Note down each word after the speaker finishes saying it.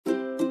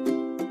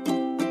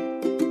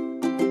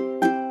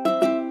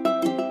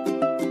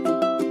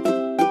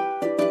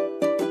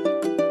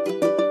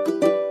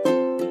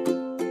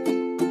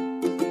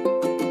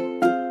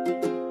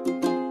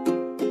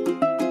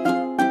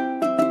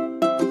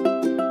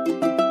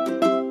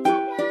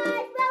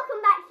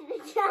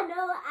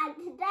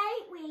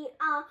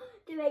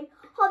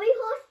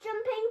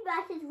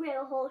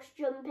horse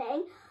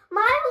jumping.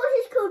 My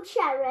horse is called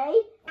Cherry.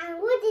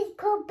 And Wood is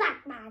called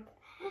Batman.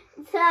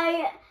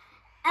 So,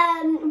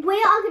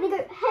 we are going to go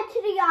head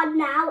to the yard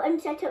now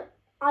and set up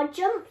our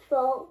jumps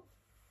for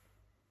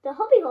the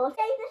hobby horse.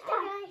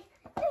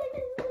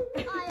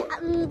 I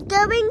am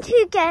going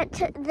to get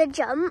the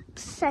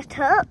jumps set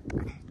up.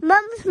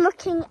 Mum's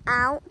looking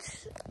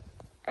out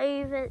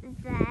over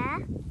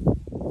there.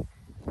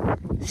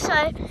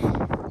 So,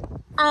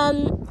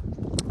 I'm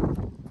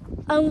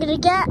going to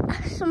get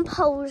some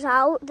poles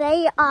out.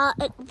 They are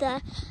at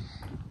the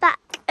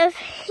back of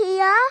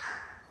here.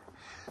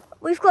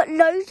 We've got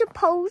loads of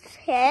poles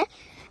here.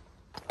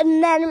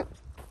 And then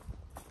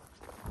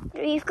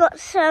we've got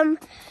some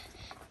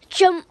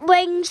jump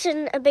wings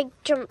and a big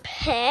jump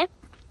here.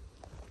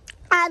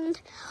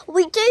 And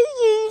we do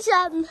use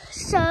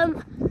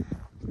some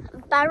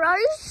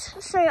barrows.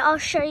 So I'll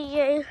show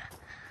you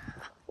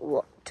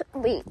what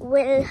we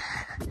will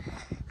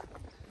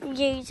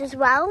use as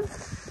well.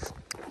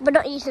 We're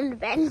not using the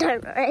bin,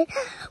 don't worry.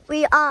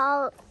 We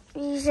are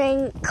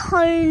using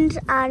cones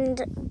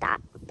and that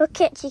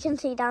buckets you can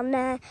see down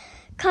there.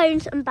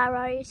 Cones and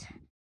barrows.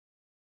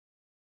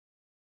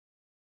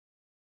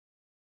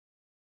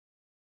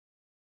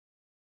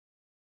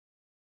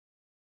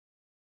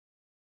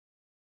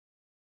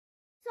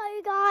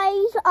 So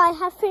guys, I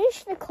have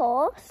finished the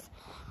course.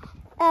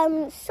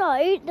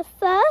 So the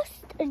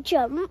first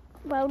jump,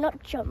 well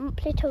not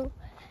jump, little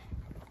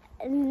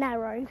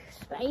narrow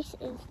space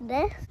is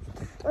this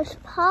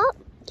part,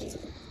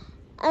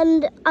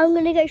 and I'm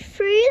going to go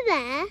through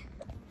there,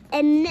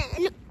 and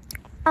then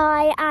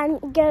I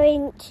am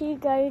going to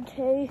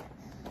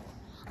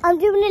I'm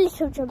doing a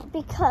little jump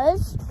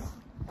because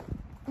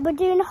we're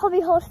doing a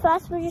hobby horse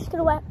first. We're just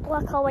going to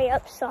work our way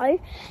up. So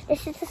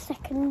this is the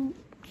second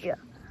jump.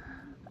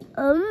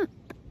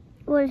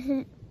 What is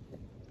it?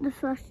 The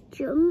first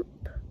jump.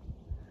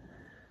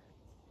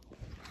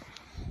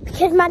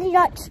 Because Maddie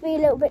likes to be a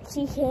little bit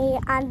cheeky,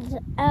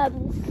 and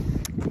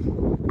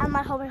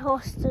my hobby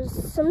horse does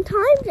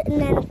sometimes.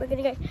 And then we're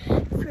going to go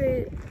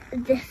through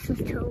this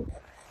little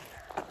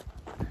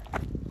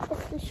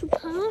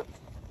part.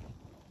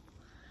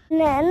 And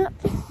then,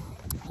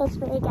 here's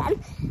me again.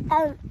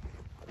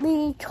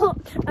 We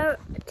talked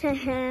to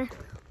her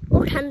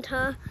or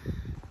Hunter,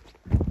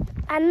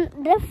 and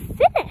the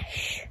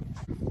finish.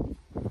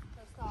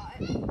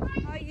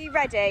 Are you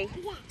ready?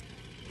 Yeah.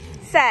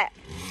 Set.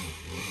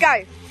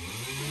 Go.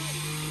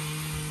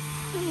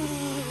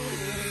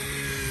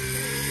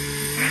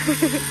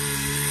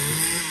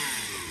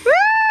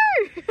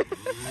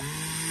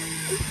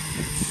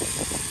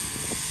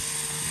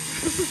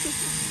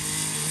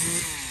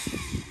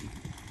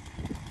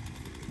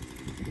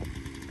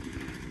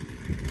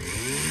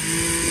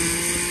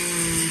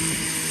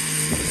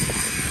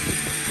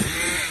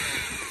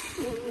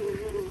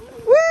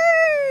 Woo!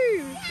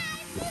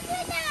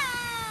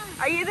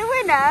 Are you the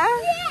winner?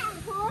 Yeah,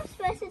 horse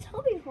versus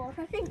hobby horse.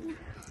 I think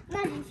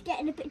Maddie's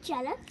getting a bit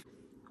jealous.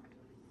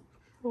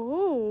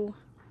 Oh.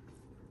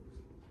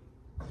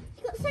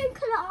 She's got the same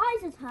colour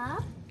eyes as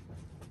her.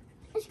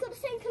 She's got the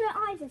same colour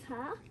eyes as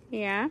her.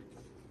 Yeah.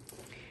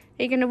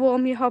 Are you going to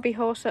warm your hobby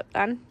horse up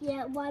then?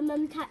 Yeah, while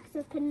Mum tacks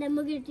up, and then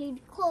we're going to do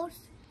the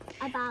course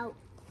about...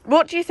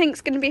 What do you think's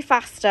going to be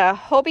faster?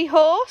 Hobby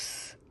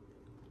horse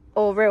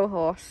or real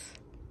horse?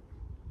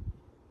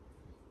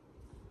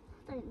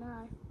 I don't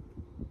know.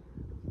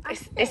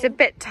 It's a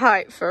bit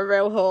tight for a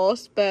real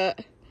horse,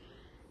 but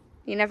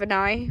you never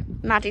know.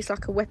 Maddie's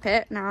like a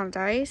whippet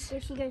nowadays.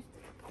 Here she goes.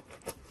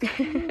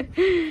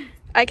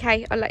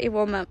 Okay, I'll let you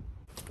warm up.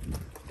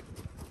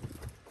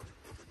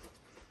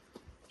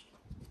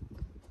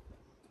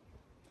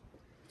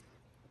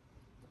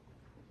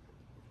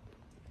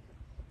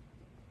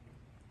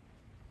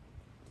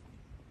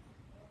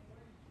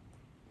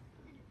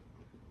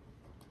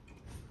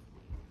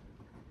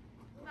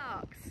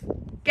 Marks,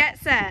 get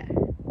set,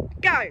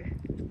 go!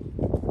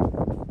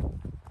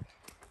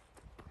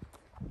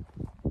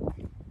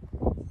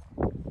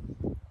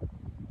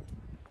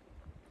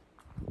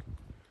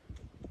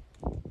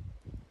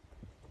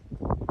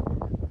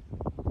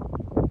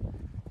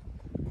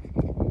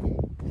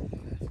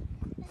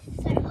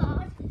 So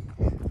hard.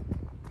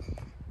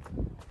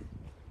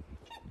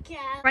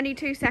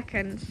 22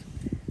 seconds.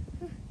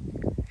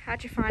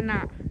 How'd you find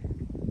that?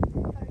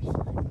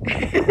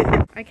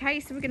 Okay,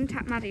 so we're going to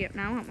tap Maddie up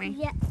now, aren't we?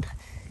 Yep.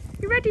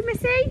 You ready,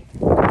 Missy?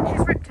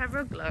 She's ripped her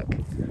rug, look.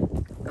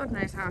 God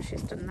knows how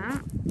she's done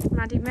that.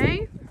 Maddie,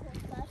 move.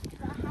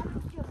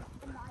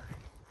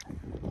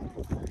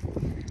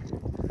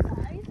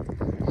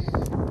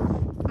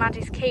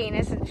 Maddie's keen,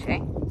 isn't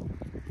she?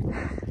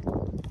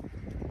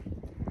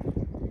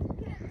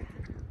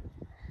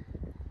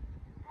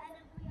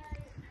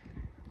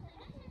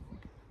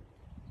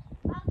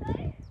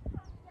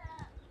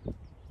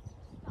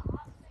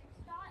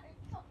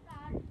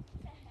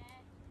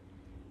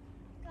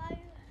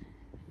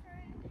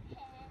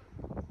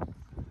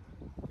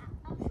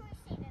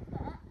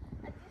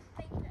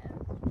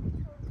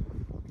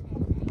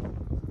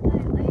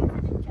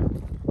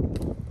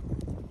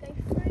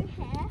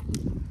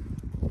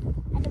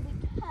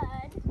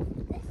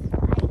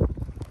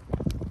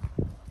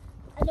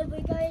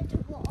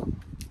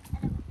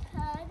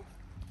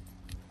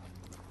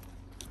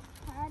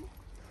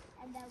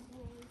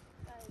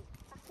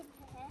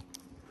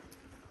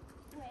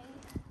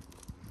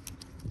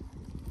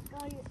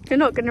 You're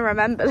not going to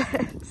remember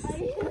this.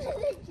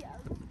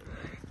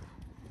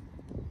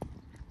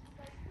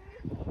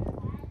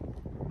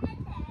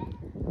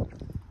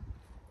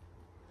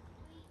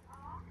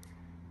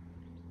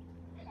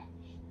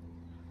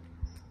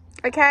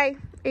 Okay,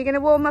 are you going to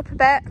warm up a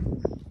bit?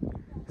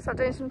 Start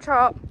doing some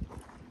trot.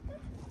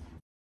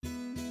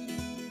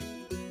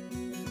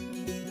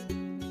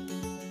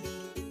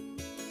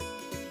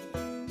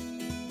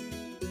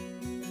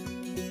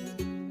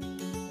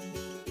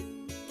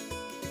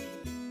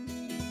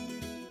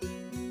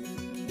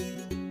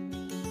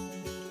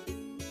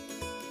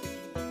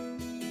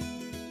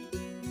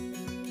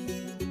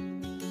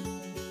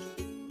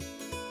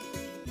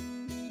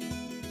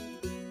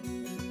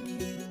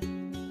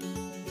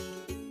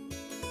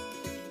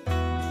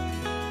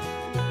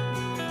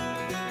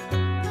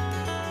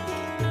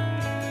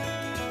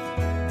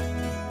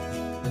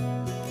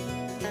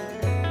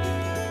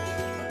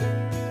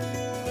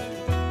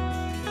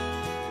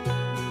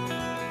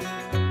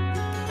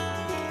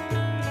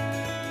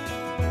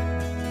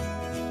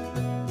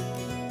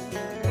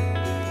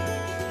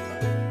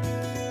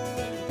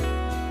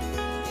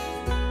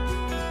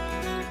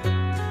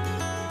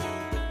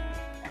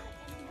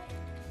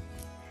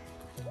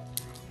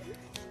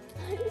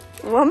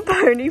 One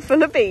pony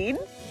full of beans.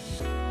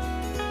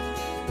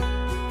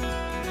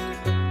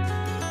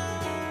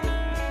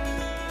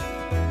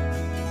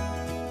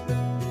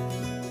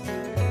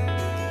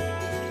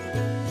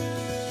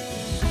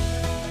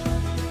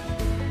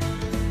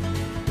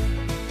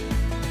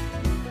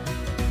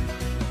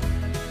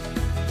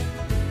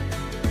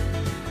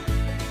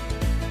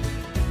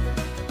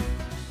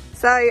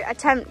 So,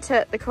 attempt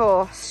at the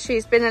course.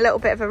 She's been a little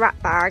bit of a rat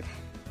bag,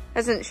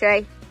 hasn't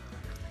she?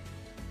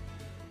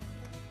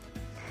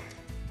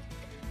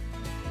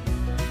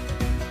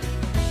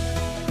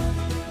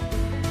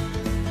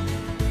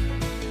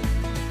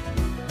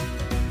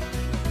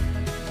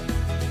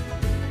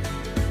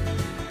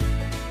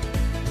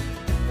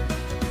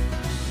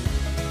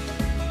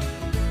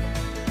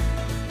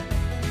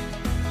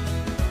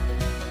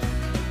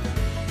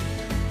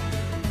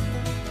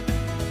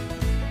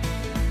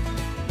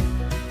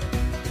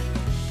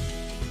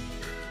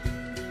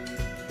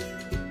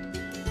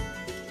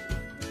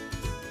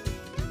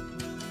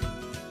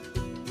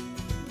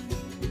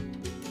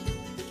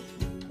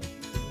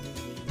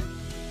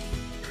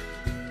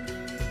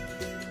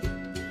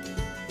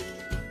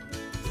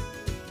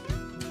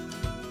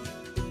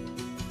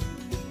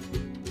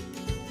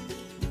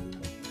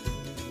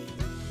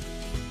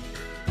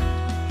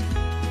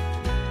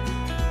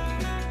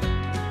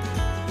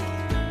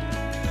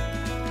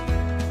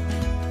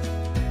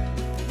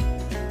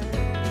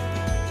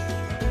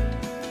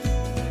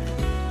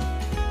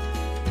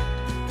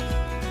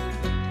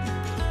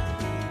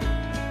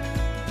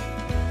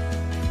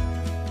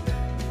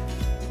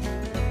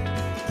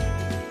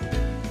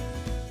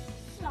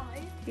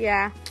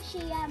 Yeah.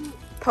 She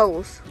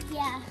pulls.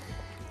 Yeah.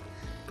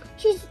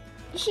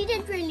 She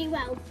did really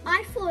well.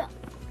 I thought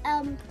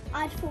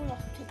I'd fall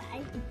off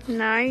today.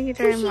 No, you're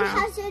doing well. She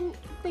hasn't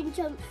been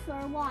jumped for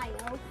a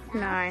while.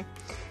 No.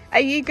 Are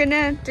you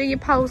gonna do your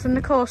poles in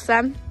the course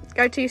then?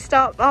 Go to your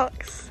start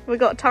box. We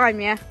got time,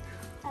 yeah.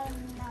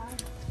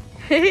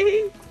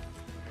 No.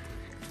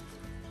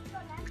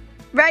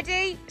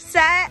 Ready,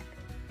 set,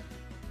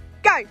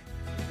 go.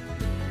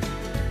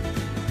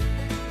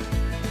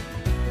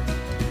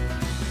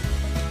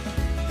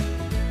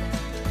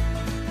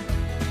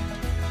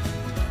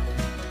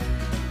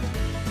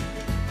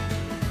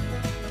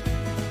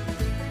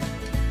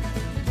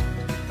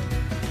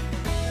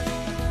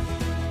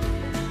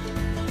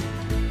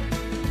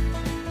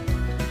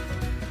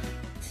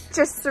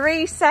 Just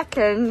 3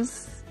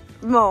 seconds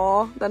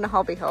more than a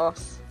hobby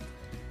horse.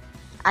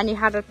 And you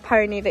had a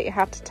pony that you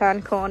had to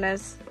turn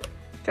corners. Do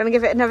you want to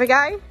give it another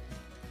go?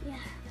 Yeah.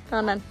 Go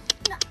on then.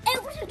 No,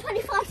 it wasn't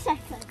 25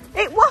 seconds.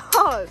 It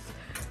was!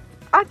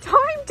 I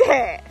timed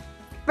it.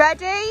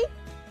 Ready,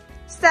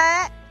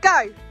 set,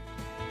 go.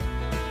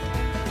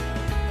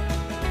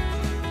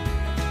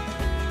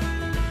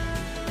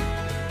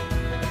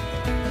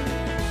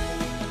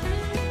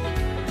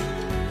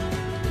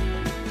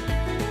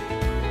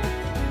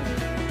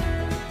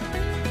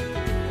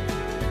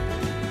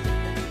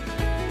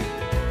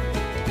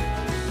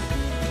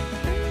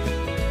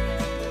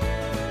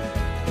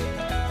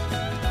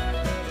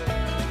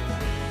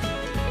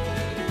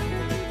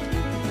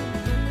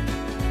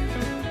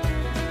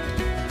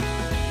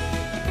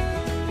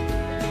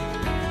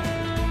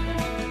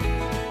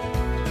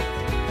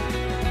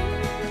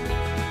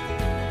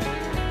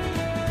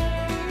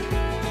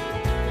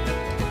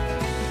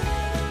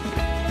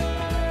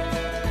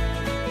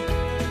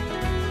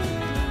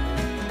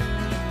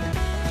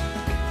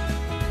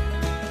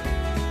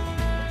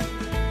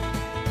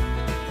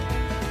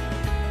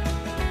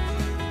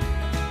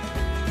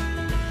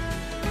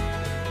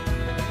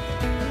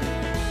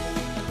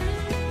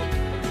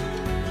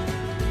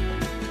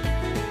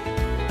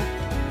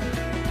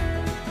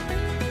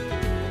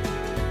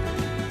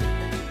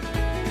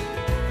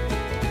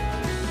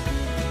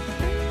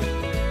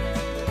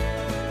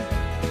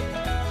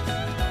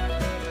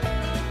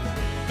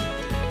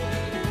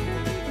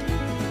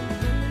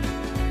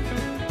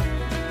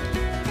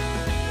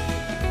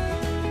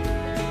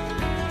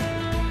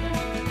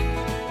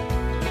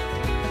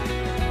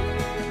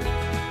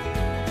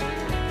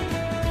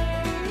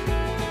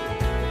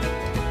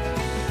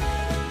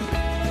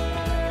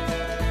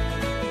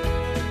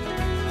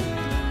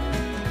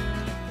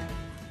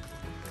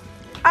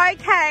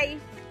 Okay,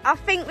 I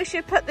think we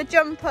should put the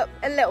jump up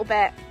a little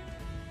bit.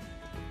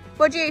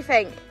 What do you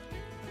think?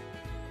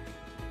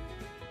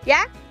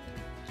 Yeah?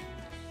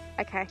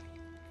 Okay.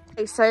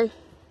 Okay, so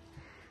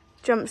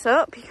jumps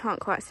up. You can't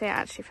quite see it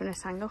actually from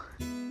this angle.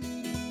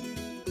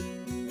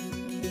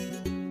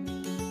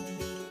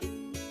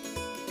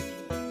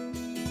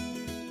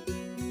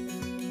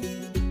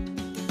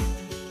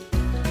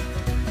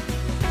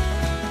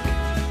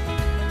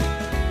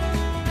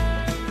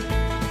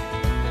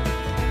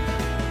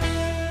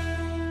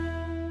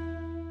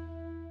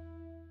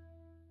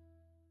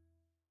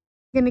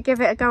 You're gonna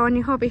give it a go on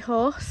your hobby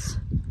horse,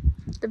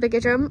 the bigger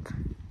jump.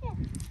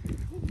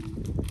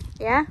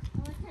 Yeah?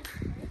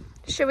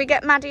 Should we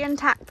get Maddie and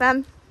tack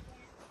them?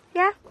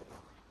 Yeah?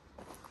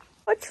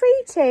 Or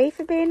Treaty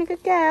for being a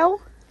good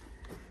girl.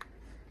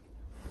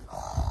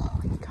 Oh,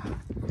 what you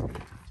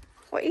got?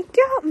 What you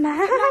got,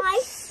 Matt?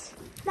 Nice.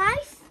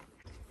 Nice.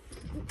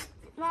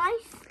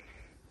 Nice.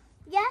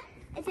 Yeah?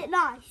 Is it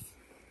nice?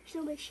 She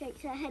always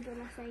shakes her head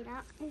when I say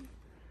that.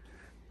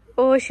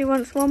 Oh, she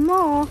wants one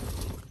more.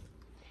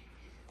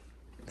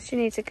 She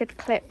needs a good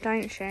clip,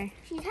 don't she?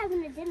 She's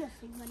having a dinner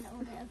soon when all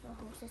the other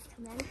horses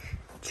come in.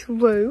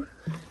 True.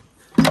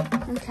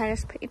 Okay,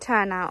 let's put your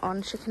turnout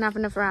on. She can have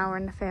another hour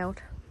in the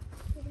field.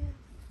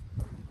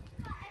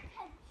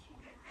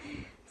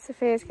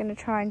 Sophia's going to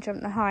try and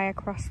jump the higher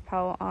cross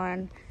pole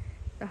on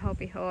the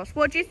hobby horse.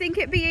 What do you think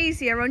it'd be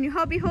easier, on your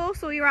hobby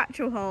horse or your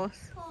actual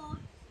horse? Horse.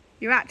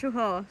 Your actual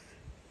horse.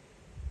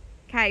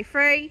 Okay,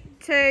 3,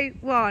 2,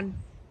 1.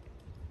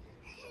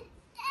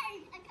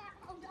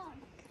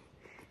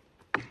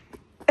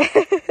 I'm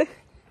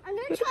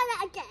going to try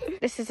that again.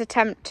 This is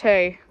attempt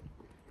 2.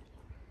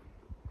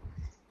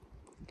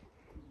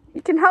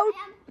 You can hold.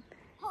 I am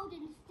holding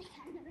the stick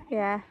on the right.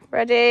 Yeah,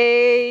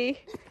 ready.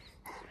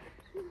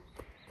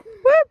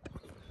 Whoop.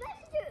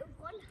 Let's do it with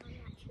one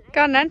hand actually.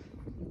 Go on then.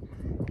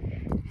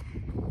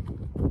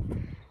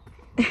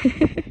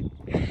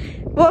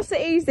 What's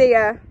it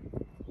easier?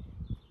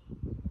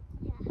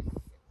 Yes.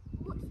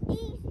 What's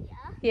easier?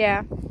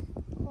 Yeah,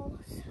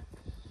 Horse.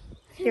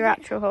 your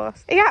actual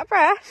horse. Are you out of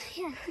breath?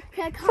 Yeah.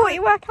 I Thought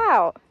you work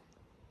out.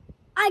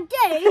 I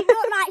do,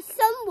 not like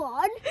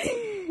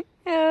someone.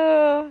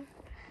 Oh.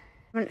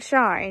 Haven't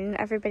shown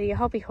everybody your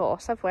hobby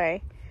horse, have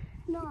we?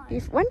 No.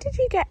 When did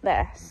you get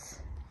this?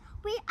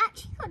 We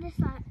actually got this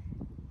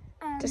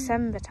like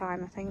December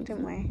time, I think,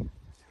 didn't we?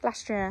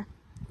 Last year.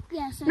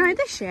 Yeah, so No,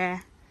 this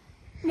year.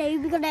 no,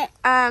 we got it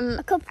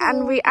couple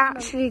and we of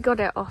actually got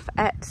it off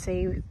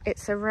Etsy.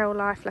 It's a real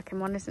life looking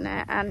one, isn't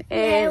it? And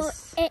it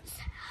is it's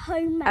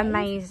homemade.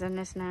 amazing,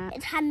 isn't it?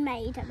 It's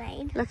handmade, I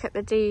mean. Look at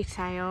the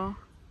detail.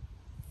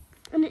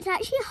 And it's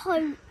actually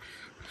Hand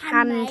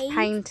handmade.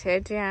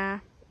 painted, yeah.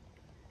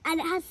 And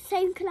it has the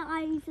same colour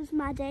eyes as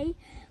Maddie.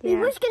 We Yeah.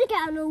 was going to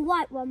get an all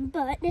white one,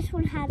 but this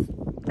one has,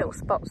 Little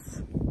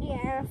spots.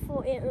 yeah, I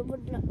thought it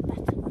would look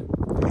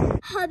better.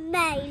 Her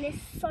mane is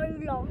so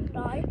long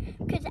though,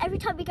 because every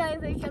time we go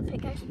over and jump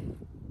it goes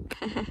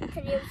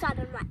to the other side,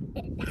 and like,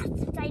 it has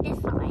to stay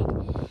this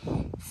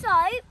side.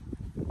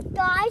 So,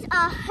 guys,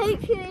 I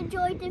hope you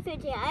enjoyed the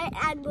video,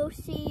 and we'll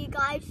see you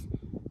guys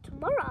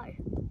tomorrow.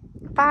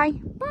 Bye.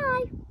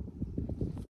 Bye.